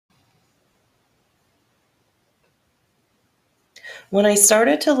When I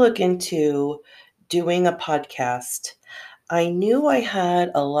started to look into doing a podcast, I knew I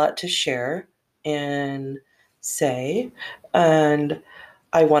had a lot to share and say, and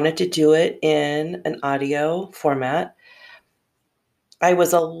I wanted to do it in an audio format. I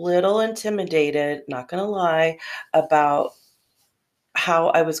was a little intimidated, not going to lie, about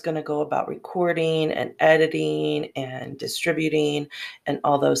how I was going to go about recording and editing and distributing and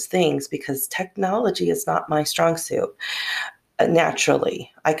all those things because technology is not my strong suit.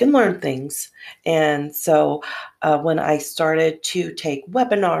 Naturally, I can learn things. And so when I started to take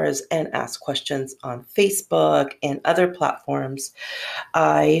webinars and ask questions on Facebook and other platforms,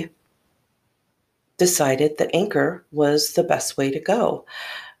 I decided that Anchor was the best way to go.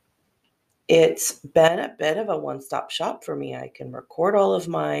 It's been a bit of a one-stop shop for me. I can record all of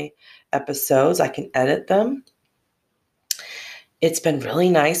my episodes, I can edit them. It's been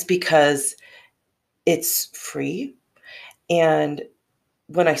really nice because it's free. And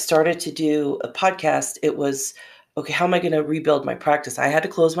when I started to do a podcast, it was, okay, how am I going to rebuild my practice? I had to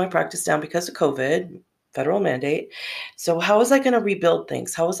close my practice down because of COVID, federal mandate. So how was I going to rebuild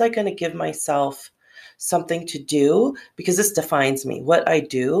things? How was I going to give myself something to do? Because this defines me. What I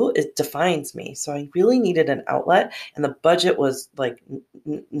do, it defines me. So I really needed an outlet, and the budget was like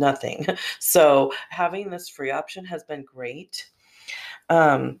nothing. So having this free option has been great.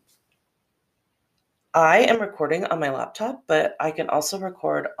 I am recording on my laptop, but I can also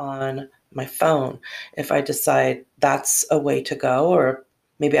record on my phone if I decide that's a way to go, or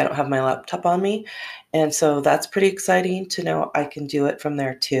maybe I don't have my laptop on me. And so that's pretty exciting to know I can do it from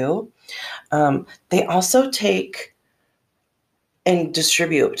there too. They also take and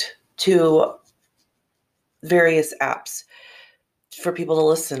distribute to various apps for people to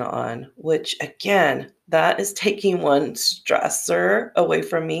listen on, which again, that is taking one stressor away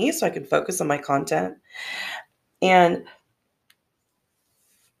from me so I can focus on my content. And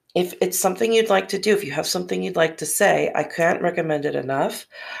if it's something you'd like to do, if you have something you'd like to say, I can't recommend it enough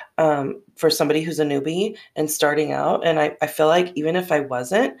for somebody who's a newbie and starting out. And I feel like even if I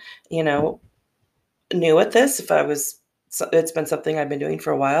wasn't, new at this, it's been something I've been doing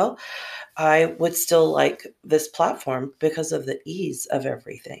for a while, I would still like this platform because of the ease of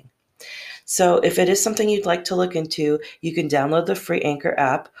everything. So if it is something you'd like to look into, you can download the free Anchor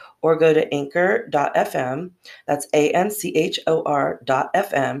app or go to anchor.fm. That's ANCHOR.fm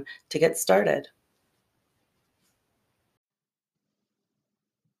to get started.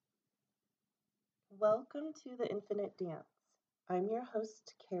 Welcome to the Infinite Dance. I'm your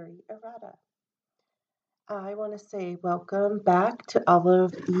host, Carrie Arata. I want to say welcome back to all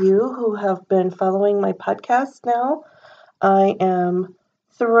of you who have been following my podcast now. I am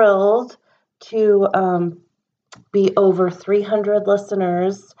thrilled to be over 300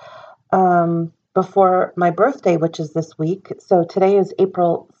 listeners before my birthday, which is this week. So today is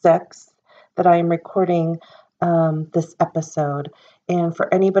April 6th that I am recording this episode. And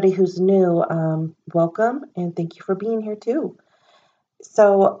for anybody who's new, welcome and thank you for being here too.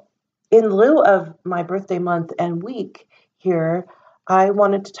 So in lieu of my birthday month and week here, I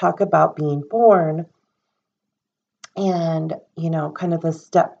wanted to talk about being born and, kind of the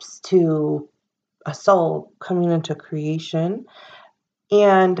steps to a soul coming into creation.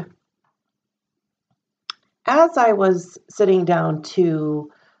 And as I was sitting down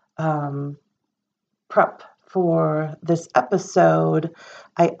to prep for this episode,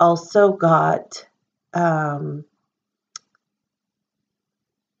 I also got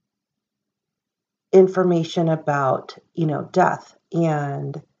information about, death.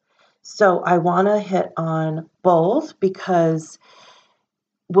 And so I want to hit on both because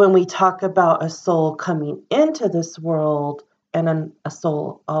when we talk about a soul coming into this world and a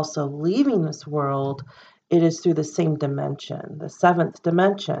soul also leaving this world, it is through the same dimension, the seventh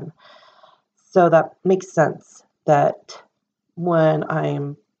dimension. So that makes sense that when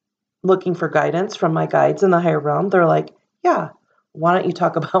I'm looking for guidance from my guides in the higher realm, they're like, yeah, why don't you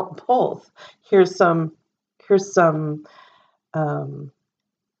talk about both? Here's some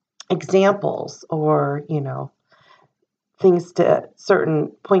examples or, things certain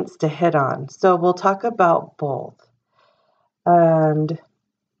points to hit on. So we'll talk about both. And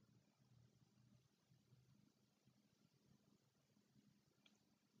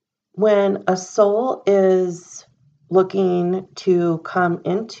when a soul is looking to come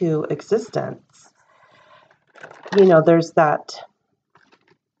into existence, there's that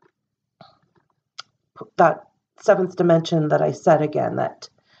seventh dimension that I said again, that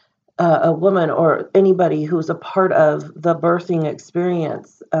a woman or anybody who's a part of the birthing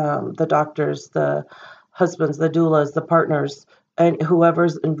experience, the doctors, the husbands, the doulas, the partners, and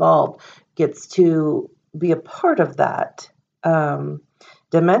whoever's involved gets to be a part of that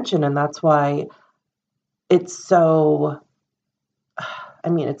dimension. And that's why it's so, I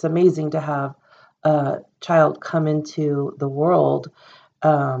mean, it's amazing to have a child come into the world,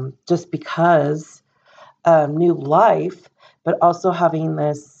 just because new life, but also having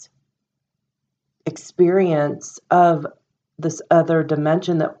this experience of this other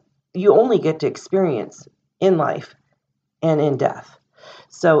dimension that you only get to experience in life and in death.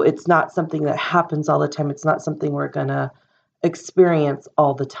 So it's not something that happens all the time. It's not something we're going to experience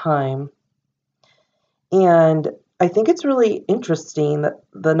all the time. And I think it's really interesting that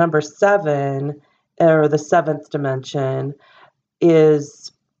the number 7, or the 7th dimension,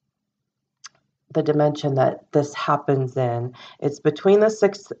 is the dimension that this happens in. It's between the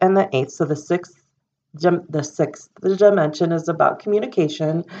 6th and the 8th. So the sixth dimension is about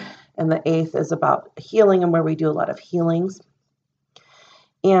communication, and the 8th is about healing, and where we do a lot of healings.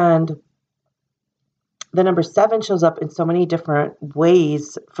 And the number 7 shows up in so many different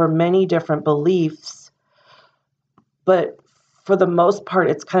ways for many different beliefs, but for the most part,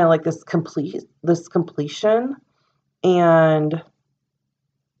 it's kind of like this completion, and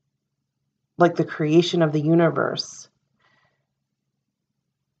like the creation of the universe.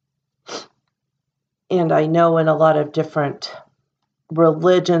 And I know in a lot of different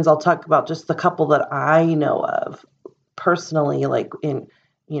religions, I'll talk about just the couple that I know of personally, like in,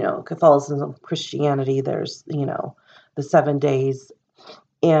 Catholicism, Christianity, there's, the 7 days.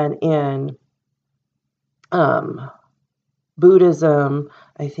 And in Buddhism,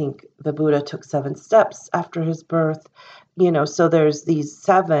 I think the Buddha took 7 steps after his birth, so there's these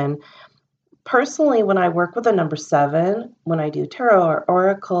 7. Personally, when I work with a number 7, when I do tarot or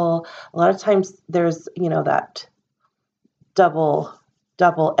oracle, a lot of times there's, that double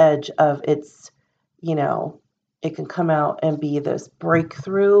edge of it's, it can come out and be this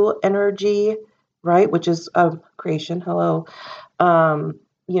breakthrough energy, right? Which is creation. Hello. But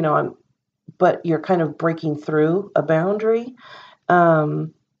you're kind of breaking through a boundary.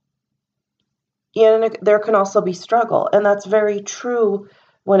 And there can also be struggle. And that's very true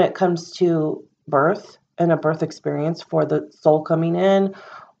when it comes to birth and a birth experience for the soul coming in,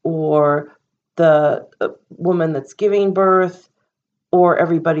 or the woman that's giving birth, or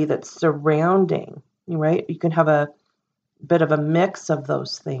everybody that's surrounding, right? You can have a bit of a mix of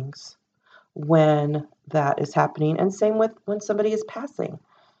those things when that is happening. And same with when somebody is passing.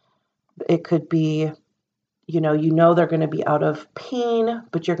 It could be, they're going to be out of pain,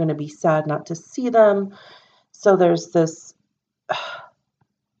 but you're going to be sad not to see them. So there's this,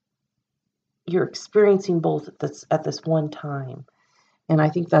 you're experiencing both at this one time. And I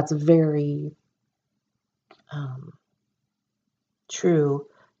think that's very true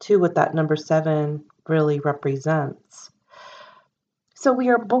to what that number 7 really represents. So we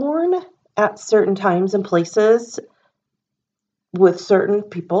are born at certain times and places with certain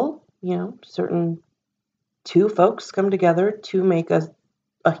people, certain 2 folks come together to make a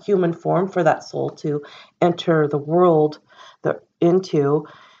human form for that soul to enter the world into,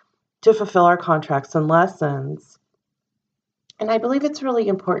 to fulfill our contracts and lessons. And I believe it's really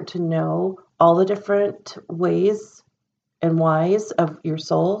important to know all the different ways and whys of your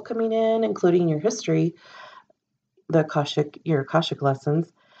soul coming in, including your history, your Akashic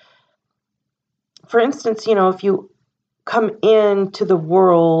lessons. For instance, if you come into the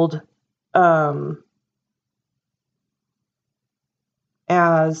world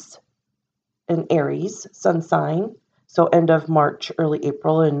as an Aries sun sign, so end of March, early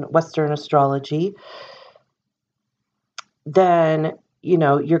April in Western astrology, then,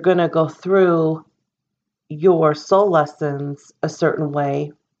 you're going to go through your soul lessons a certain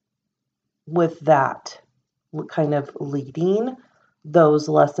way, with that kind of leading those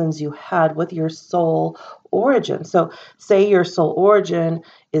lessons you had with your soul origin. So say your soul origin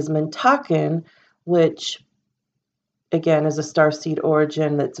is Mintakan, which again is a starseed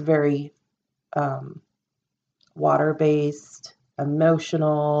origin that's very water-based,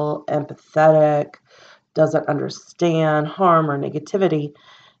 emotional, empathetic, doesn't understand harm or negativity.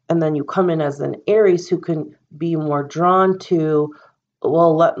 And then you come in as an Aries who can be more drawn to,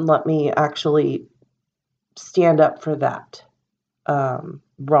 well, let me actually stand up for that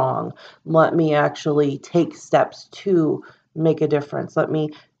wrong. Let me actually take steps to make a difference. Let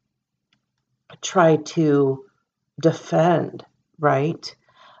me try to defend, right?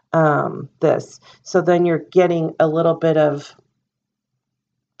 This. So then you're getting a little bit of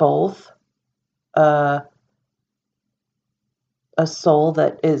both. A soul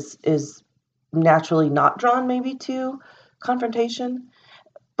that is naturally not drawn maybe to confrontation,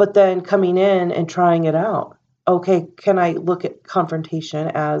 but then coming in and trying it out. Okay, can I look at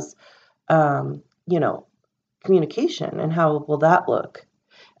confrontation as, communication, and how will that look,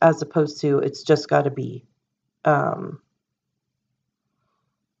 as opposed to it's just got to be a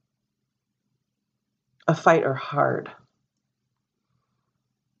fight or hard.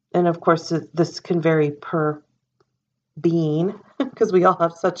 And of course, this can vary per being because we all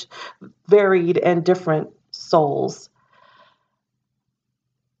have such varied and different souls.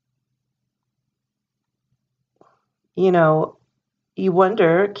 You know, you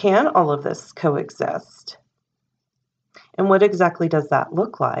wonder, can all of this coexist? And what exactly does that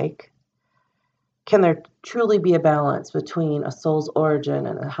look like? Can there truly be a balance between a soul's origin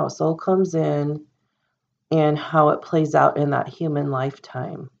and how a soul comes in and how it plays out in that human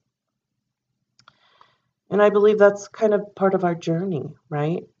lifetime? And I believe that's kind of part of our journey,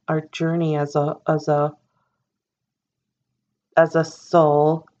 right? Our journey as a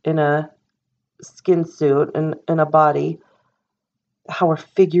soul in a skin suit and in a body, how we're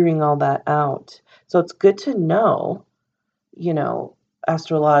figuring all that out. So it's good to know,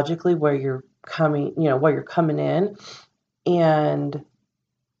 astrologically where you're coming, where you're coming in, and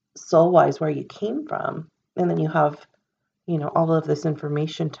soul wise where you came from. And then you have, all of this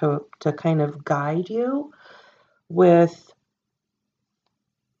information to kind of guide you with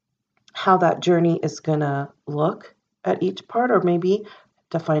how that journey is going to look at each part, or maybe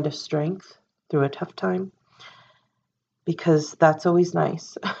to find a strength through a tough time, because that's always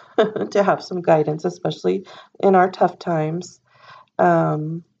nice to have some guidance, especially in our tough times.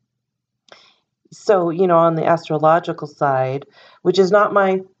 So, on the astrological side, which is not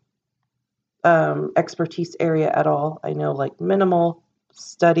my expertise area at all, I know like minimal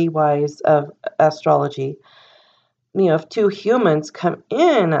study wise of astrology. If two humans come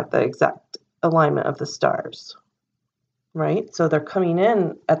in at the exact alignment of the stars, right? So they're coming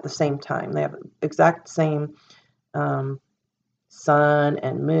in at the same time. They have exact same sun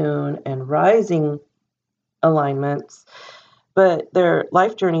and moon and rising alignments, but their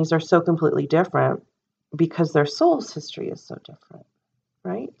life journeys are so completely different because their soul's history is so different,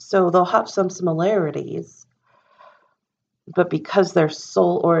 right? So they'll have some similarities, but because their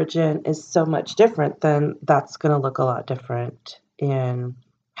soul origin is so much different, then that's going to look a lot different in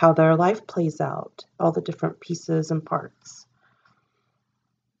how their life plays out, all the different pieces and parts.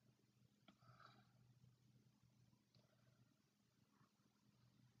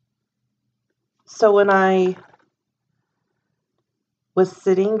 So when I was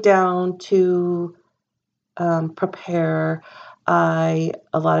sitting down to prepare, I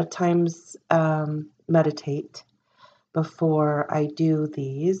a lot of times meditate before I do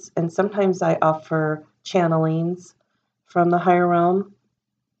these. And sometimes I offer channelings from the higher realm.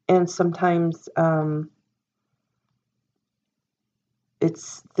 And sometimes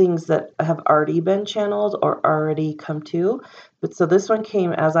it's things that have already been channeled or already come to. But so this one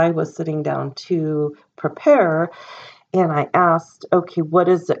came as I was sitting down to prepare. And I asked, okay, what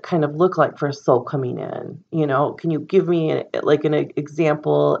does it kind of look like for a soul coming in? Can you give me an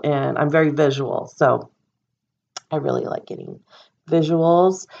example? And I'm very visual, so I really like getting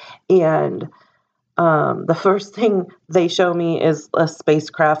visuals. And the first thing they show me is a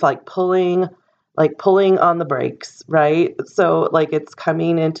spacecraft pulling on the brakes, right? So it's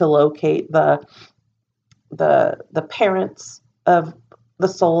coming in to locate the parents of the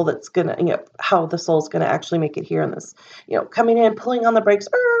soul that's gonna, how the soul's gonna actually make it here in this, coming in, pulling on the brakes,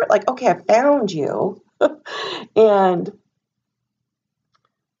 okay, I found you. And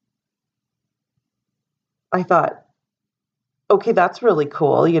I thought, okay, that's really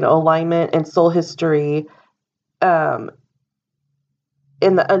cool, alignment and soul history in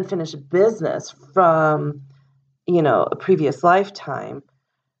the unfinished business from, a previous lifetime,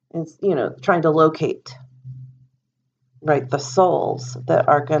 and, trying to locate, right, the souls that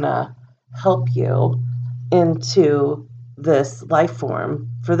are going to help you into this life form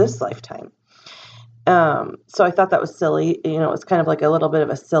for this lifetime. So I thought that was silly. It's kind of like a little bit of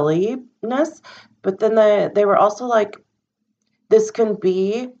a silliness, but then they were also like, this can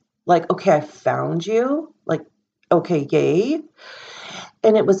be like, okay, I found you, like, okay, yay.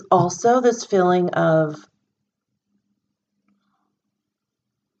 And it was also this feeling of,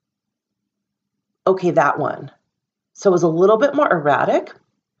 okay, that one. So it was a little bit more erratic.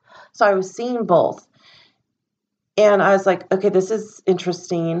 So I was seeing both. And I was like, okay, this is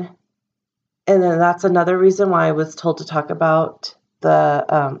interesting. And then that's another reason why I was told to talk about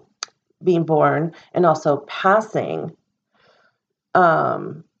the being born and also passing.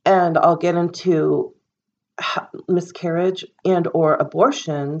 And I'll get into miscarriage and or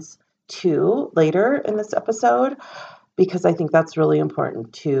abortions too later in this episode, because I think that's really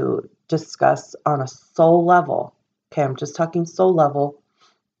important to discuss on a soul level. Okay, I'm just talking soul level.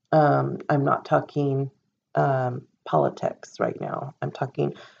 I'm not talking politics right now. I'm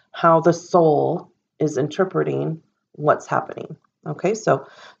talking how the soul is interpreting what's happening. Okay, so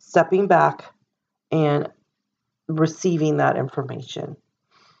stepping back and receiving that information.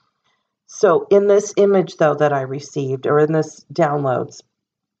 So in this image, though, that I received, or in this downloads,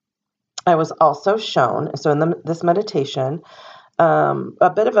 I was also shown, so in this meditation,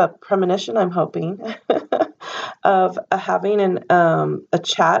 a bit of a premonition, I'm hoping, of having a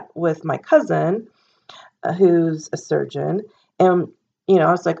chat with my cousin, who's a surgeon. And,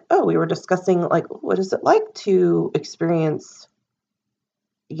 I was like, oh, we were discussing, like, what is it like to experience,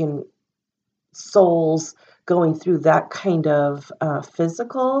 souls going through that kind of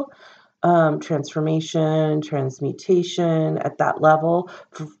physical transformation, transmutation at that level,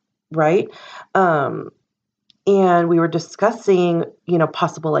 right? And we were discussing,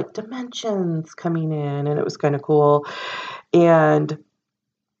 possible like dimensions coming in, and it was kind of cool. And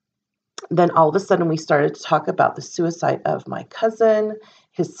then all of a sudden we started to talk about the suicide of my cousin,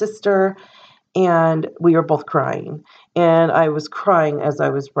 his sister, and we were both crying. And I was crying as I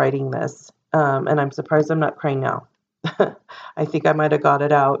was writing this. And I'm surprised I'm not crying now. I think I might have got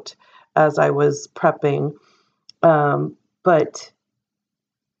it out as I was prepping. But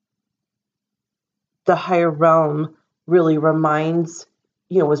the higher realm really was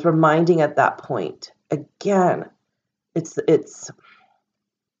reminding at that point. Again,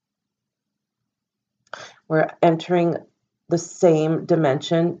 we're entering the same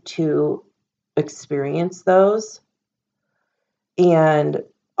dimension to experience those and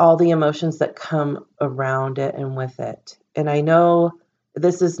all the emotions that come around it and with it. And I know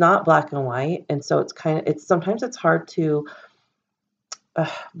this is not black and white, and so sometimes it's hard to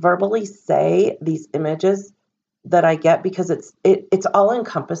verbally say these images that I get, because it's all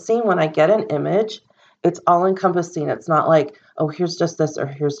encompassing. When I get an image, it's all encompassing. It's not like, oh, here's just this or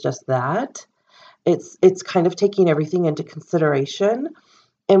here's just that. It's kind of taking everything into consideration.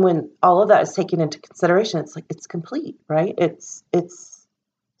 And when all of that is taken into consideration, it's like it's complete, right? It's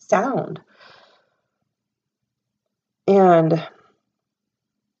sound. And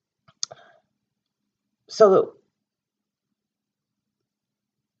so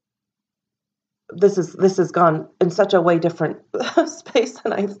this has gone in such a way different space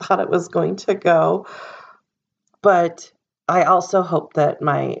than I thought it was going to go. But I also hope that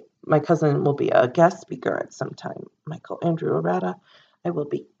my cousin will be a guest speaker at some time. Michael Andrew Arata, I will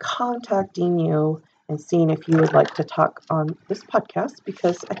be contacting you and seeing if you would like to talk on this podcast,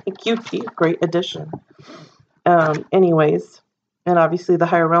 because I think you'd be a great addition. Anyways, and obviously the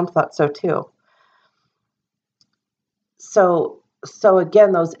higher realm thought so too. So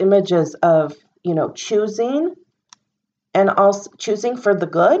again, those images of, choosing, and also choosing for the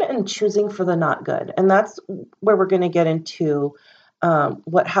good and choosing for the not good. And that's where we're going to get into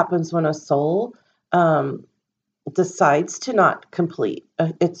what happens when a soul decides to not complete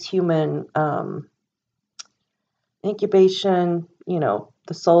its human incubation,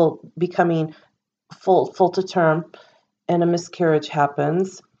 the soul becoming full to term, and a miscarriage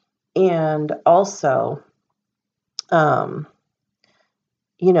happens. And also,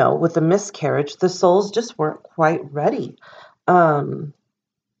 with the miscarriage, the souls just weren't quite ready. And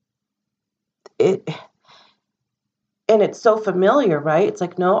it's so familiar, right? It's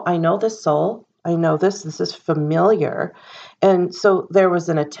like, no, I know this soul. I know this is familiar. And so there was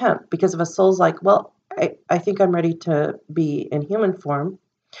an attempt, because if a soul's like, well, I think I'm ready to be in human form.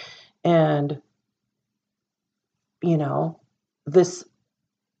 And, this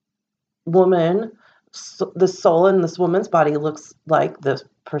woman, the soul in this woman's body looks like the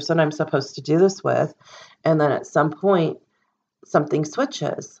person I'm supposed to do this with. And then at some point, something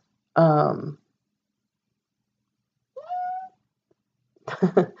switches. Hi,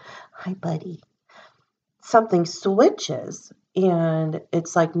 buddy. Something switches, and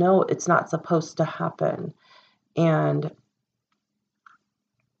it's like, no, it's not supposed to happen. And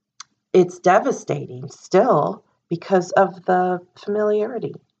it's devastating still because of the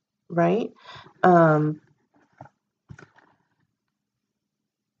familiarity, right?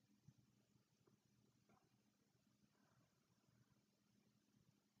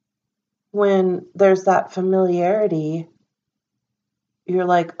 When there's that familiarity, you're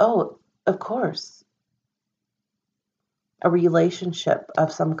like, oh, of course, a relationship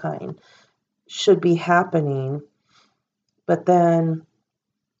of some kind should be happening. But then,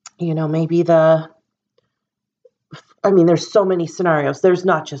 maybe there's so many scenarios. There's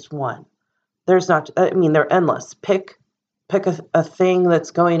not just one. They're endless. Pick a thing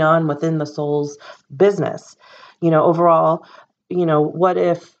that's going on within the soul's business. Overall, what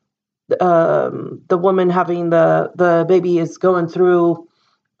if the woman having the baby is going through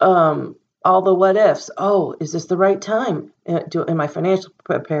all the what ifs. Oh, is this the right time? Am I financially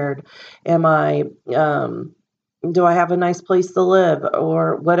prepared? Am I, do I have a nice place to live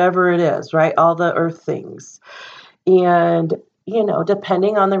or whatever it is, right? All the earth things. And,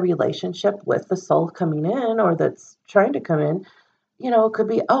 depending on the relationship with the soul coming in or that's trying to come in, it could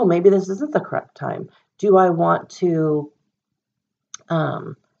be, oh, maybe this isn't the correct time. Do I want to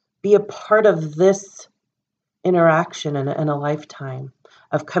be a part of this interaction in a lifetime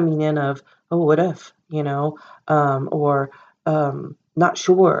of coming in of, oh, what if, or not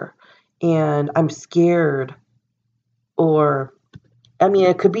sure, and I'm scared, or, I mean,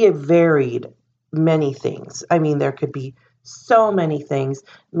 it could be a varied many things. I mean, there could be so many things.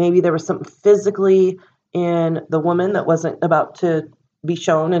 Maybe there was something physically in the woman that wasn't about to be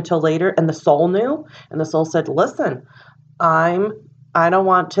shown until later, and the soul knew, and the soul said, listen, I'm I don't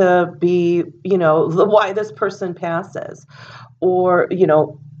want to be, why this person passes. Or,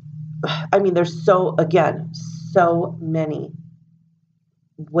 I mean, there's so many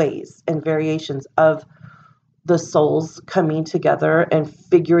ways and variations of the souls coming together and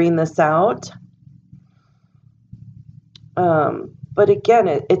figuring this out. But again,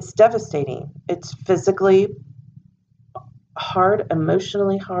 it's devastating. It's physically hard,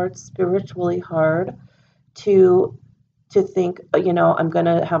 emotionally hard, spiritually hard to think, I'm going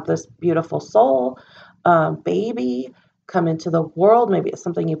to have this beautiful soul, baby come into the world. Maybe it's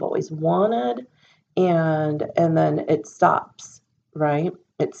something you've always wanted. And then it stops, right?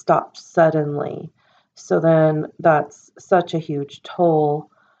 It stops suddenly. So then that's such a huge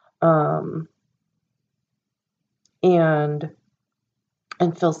toll. And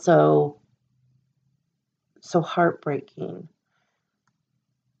feels so heartbreaking.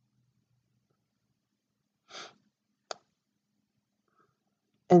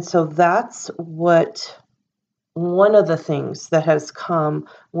 And so that's one of the things that has come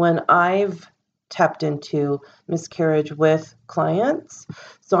when I've tapped into miscarriage with clients.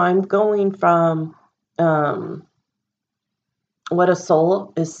 So I'm going from what a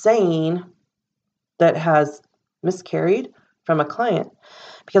soul is saying that has miscarried from a client,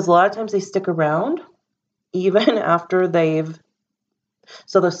 because a lot of times they stick around even after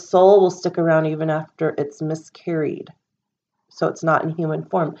so the soul will stick around even after it's miscarried. So it's not in human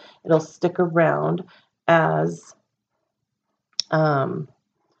form. It'll stick around as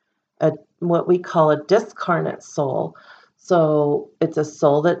what we call a discarnate soul. So it's a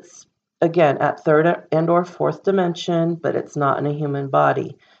soul that's, again, at third and or fourth dimension, but it's not in a human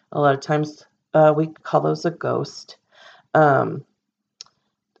body. A lot of times we call those a ghost.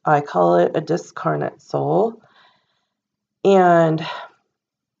 I call it a discarnate soul. And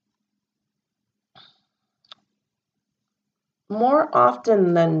more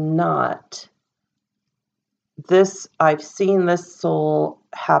often than not, I've seen this soul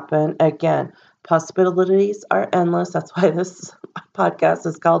happen. Again, possibilities are endless. That's why this podcast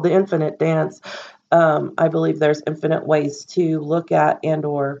is called The Infinite Dance. I believe there's infinite ways to look at and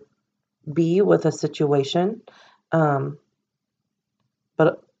or be with a situation. But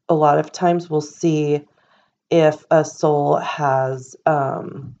a lot of times we'll see if a soul has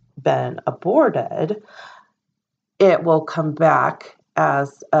been aborted, it will come back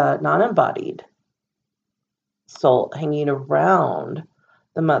as a non-embodied soul hanging around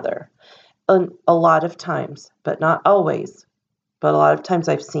the mother. And a lot of times, but not always, but a lot of times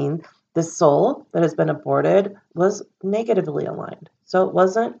I've seen the soul that has been aborted was negatively aligned. So it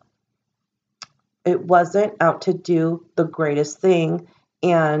wasn't out to do the greatest thing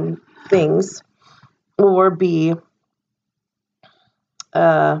and things, or be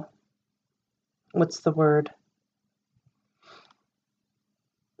what's the word?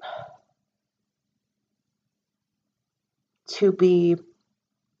 To be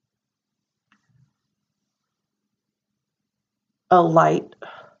a light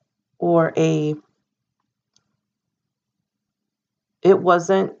or it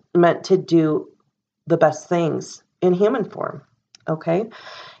wasn't meant to do the best things in human form. Okay.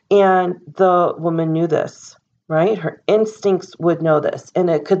 And the woman knew this, right? Her instincts would know this. And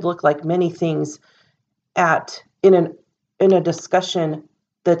it could look like many things in a discussion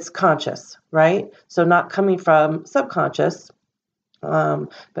that's conscious, right? So not coming from subconscious,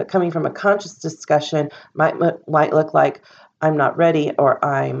 but coming from a conscious discussion might look like, I'm not ready, or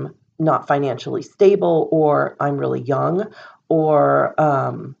I'm not financially stable, or I'm really young, or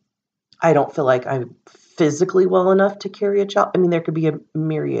I don't feel like I'm physically well enough to carry a child. I mean, there could be a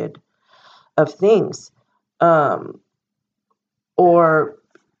myriad of things. Or,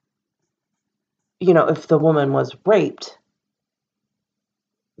 if the woman was raped,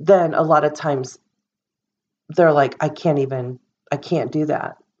 then a lot of times they're like, I can't do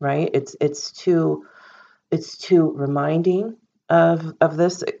that. right? It's too reminding of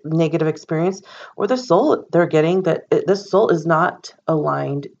this negative experience, or the soul, they're getting that the soul is not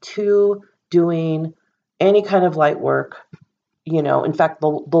aligned to doing any kind of light work. In fact,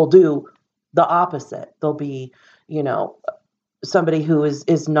 they'll do the opposite. They'll be, somebody who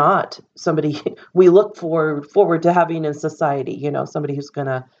is not somebody we look forward to having in society. Somebody who's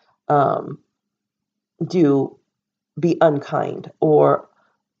gonna um, do be unkind, or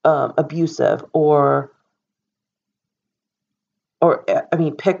abusive, or I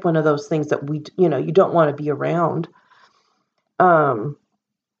mean, pick one of those things that you don't want to be around. Um,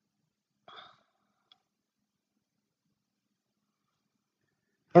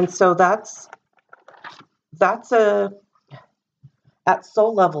 and so that's a at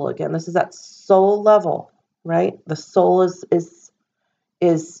soul level again. This is at soul level, right? The soul is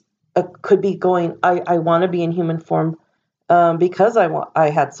could be going. I want to be in human form because I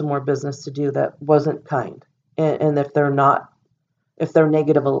had some more business to do that wasn't kind, and if they're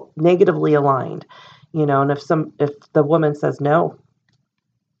negatively aligned, and if the woman says no,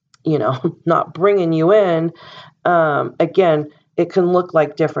 not bringing you in, again, it can look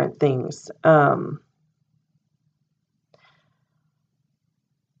like different things.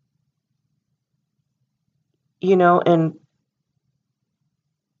 And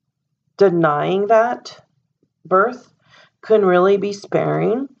denying that birth can really be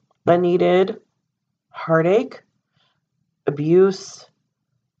sparing a needed heartache, abuse,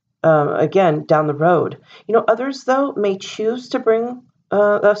 again, down the road. Others, though, may choose to bring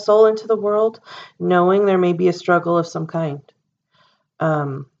a soul into the world, knowing there may be a struggle of some kind.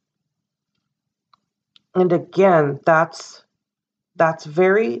 And again, that's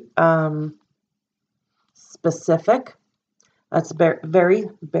very specific. That's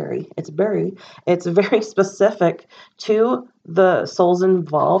it's very specific to the souls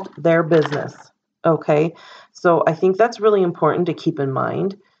involved, their business. Okay. So I think that's really important to keep in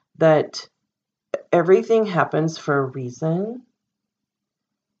mind, that everything happens for a reason,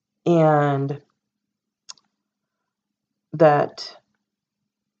 and that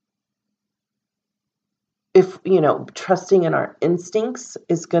if, trusting in our instincts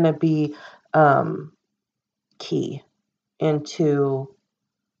is going to be key into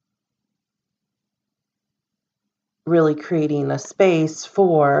really creating a space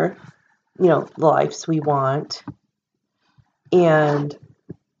for, the lives we want. And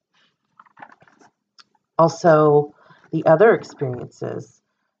also the other experiences.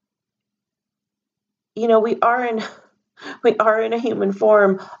 We are in a human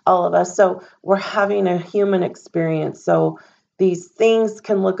form, all of us. So we're having a human experience. So these things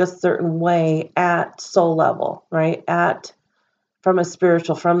can look a certain way at soul level, right? From a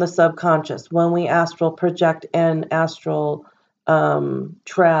spiritual, from the subconscious, when we astral project and astral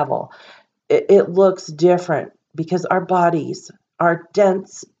travel, it looks different because our bodies, our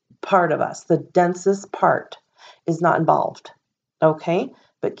dense part of us, the densest part, is not involved. Okay?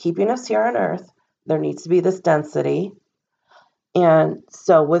 But keeping us here on Earth, there needs to be this density. And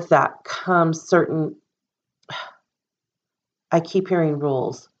so with that comes certain, I keep hearing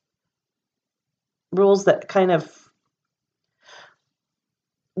rules that kind of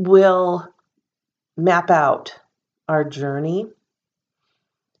will map out our journey.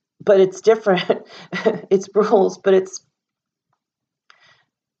 But it's different. It's rules, but it's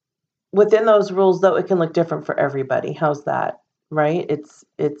within those rules, though, it can look different for everybody. How's that? Right? It's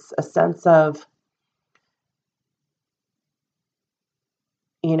a sense of,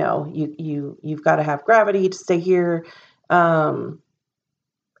 you've got to have gravity to stay here. And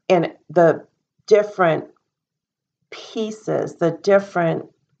the different pieces, the different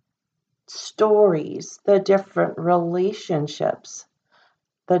stories, the different relationships,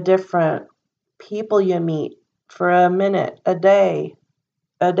 the different people you meet for a minute, a day,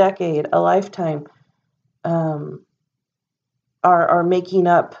 a decade, a lifetime, are making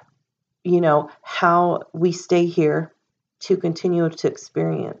up, how we stay here to continue to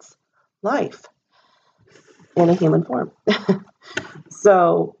experience life in a human form.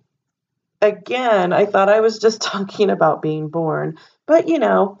 So again, I thought I was just talking about being born, but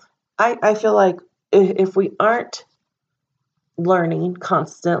I feel like if we aren't learning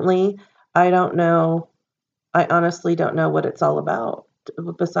constantly, I honestly don't know what it's all about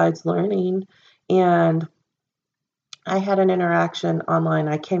besides learning. And I had an interaction online.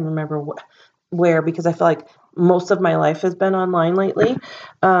 I can't remember where, because I feel like most of my life has been online lately,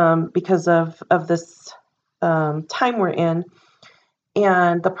 because of this time we're in.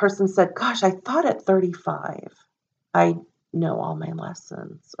 And the person said, "Gosh, I thought at 35 I know all my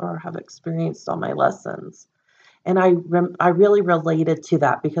lessons or have experienced all my lessons." And I really related to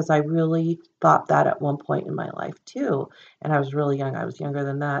that because I really thought that at one point in my life too. And I was really young. I was younger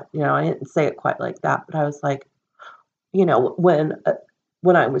than that. I didn't say it quite like that, but I was like,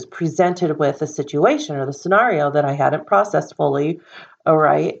 when I was presented with a situation or the scenario that I hadn't processed fully, all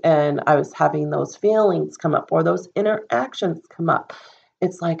right, and I was having those feelings come up or those interactions come up,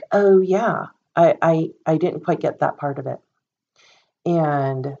 it's like, oh yeah, I didn't quite get that part of it.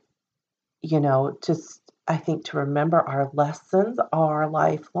 And just I think to remember our lessons are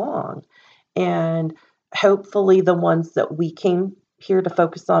lifelong. And hopefully the ones that we came here to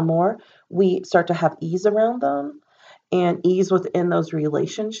focus on more, we start to have ease around them and ease within those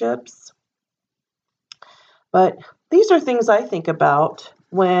relationships. But these are things I think about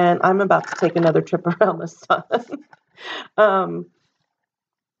when I'm about to take another trip around the sun. um,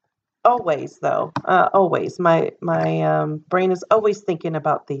 Always, though, always. My brain is always thinking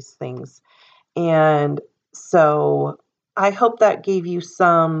about these things. And so I hope that gave you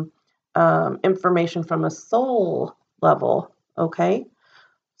some information from a soul level. Okay.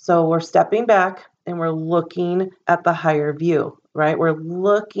 So we're stepping back and we're looking at the higher view, right? We're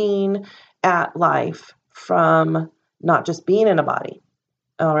looking at life from not just being in a body.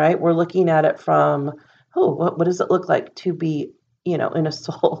 All right. We're looking at it from, what does it look like to be, in a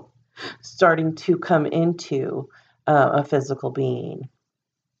soul starting to come into a physical being,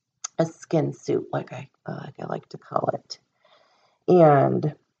 a skin suit, like I like to call it.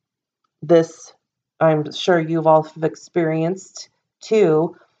 And this, I'm sure you've all experienced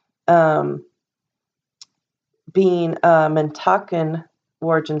too, being a Mintakan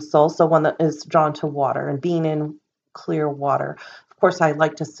origin soul, so one that is drawn to water and being in clear water. Of course, I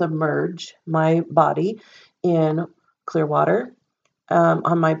like to submerge my body in clear water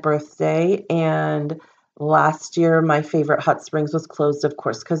on my birthday. And last year, my favorite hot springs was closed, of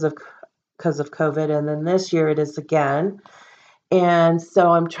course, because of COVID. And then this year it is again. And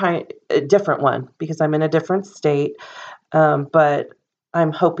so I'm trying a different one because I'm in a different state. But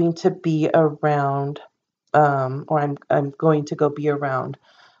I'm hoping to be around, or I'm going to go be around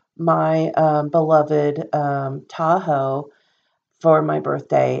my beloved Tahoe for my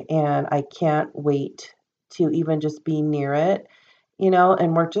birthday, and I can't wait to even just be near it,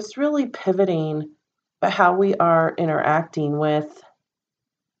 and we're just really pivoting how we are interacting with,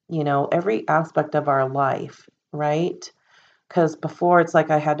 every aspect of our life, right? Because before it's like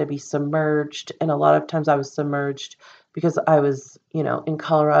I had to be submerged, and a lot of times I was submerged because I was, in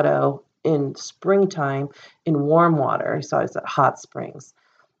Colorado in springtime in warm water. So I was at hot springs.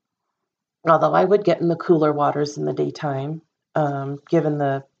 Although I would get in the cooler waters in the daytime, given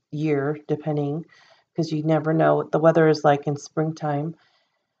the year, depending, because you never know what the weather is like in springtime.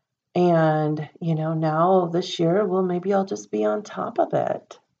 And, now this year, well, maybe I'll just be on top of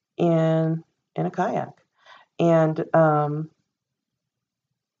it in a kayak and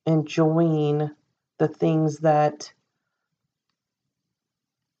enjoying the things that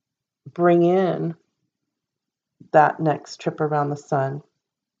bring in that next trip around the sun.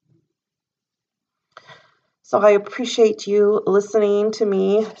 So I appreciate you listening to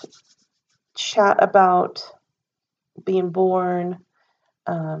me chat about being born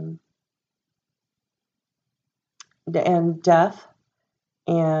and death.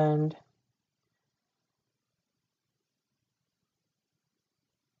 And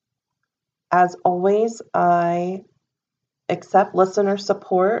as always, I accept listener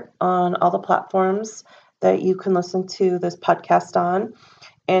support on all the platforms that you can listen to this podcast on.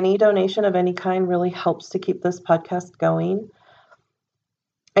 Any donation of any kind really helps to keep this podcast going.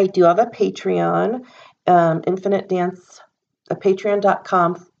 I do have a Patreon, Infinite Dance,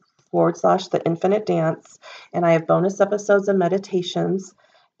 patreon.com/The Infinite Dance, and I have bonus episodes and meditations,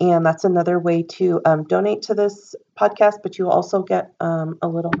 and that's another way to donate to this podcast, but you also get a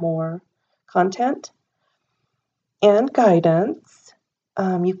little more content and guidance.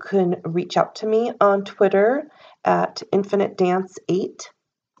 You can reach out to me on Twitter at Infinite Dance 8.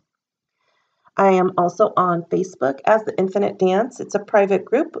 I am also on Facebook as The Infinite Dance. It's a private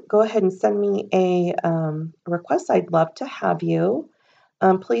group. Go ahead and send me a request. I'd love to have you.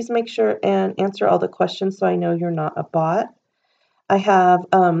 Please make sure and answer all the questions so I know you're not a bot. I have,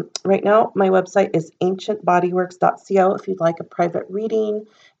 right now, my website is ancientbodyworks.co if you'd like a private reading,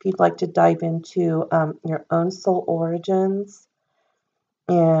 if you'd like to dive into your own soul origins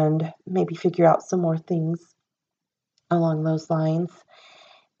and maybe figure out some more things along those lines.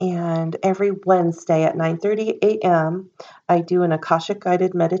 And every Wednesday at 9:30 a.m., I do an Akashic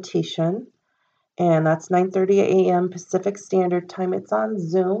guided meditation. And that's 9:30 a.m. Pacific Standard Time. It's on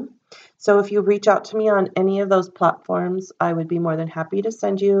Zoom. So if you reach out to me on any of those platforms, I would be more than happy to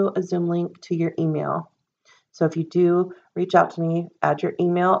send you a Zoom link to your email. So if you do reach out to me, add your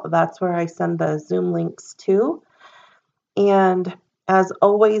email. That's where I send the Zoom links to. And as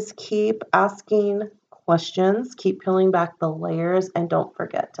always, keep asking questions, keep peeling back the layers, and don't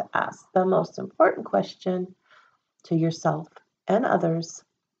forget to ask the most important question to yourself and others.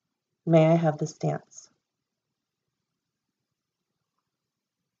 May I have this dance?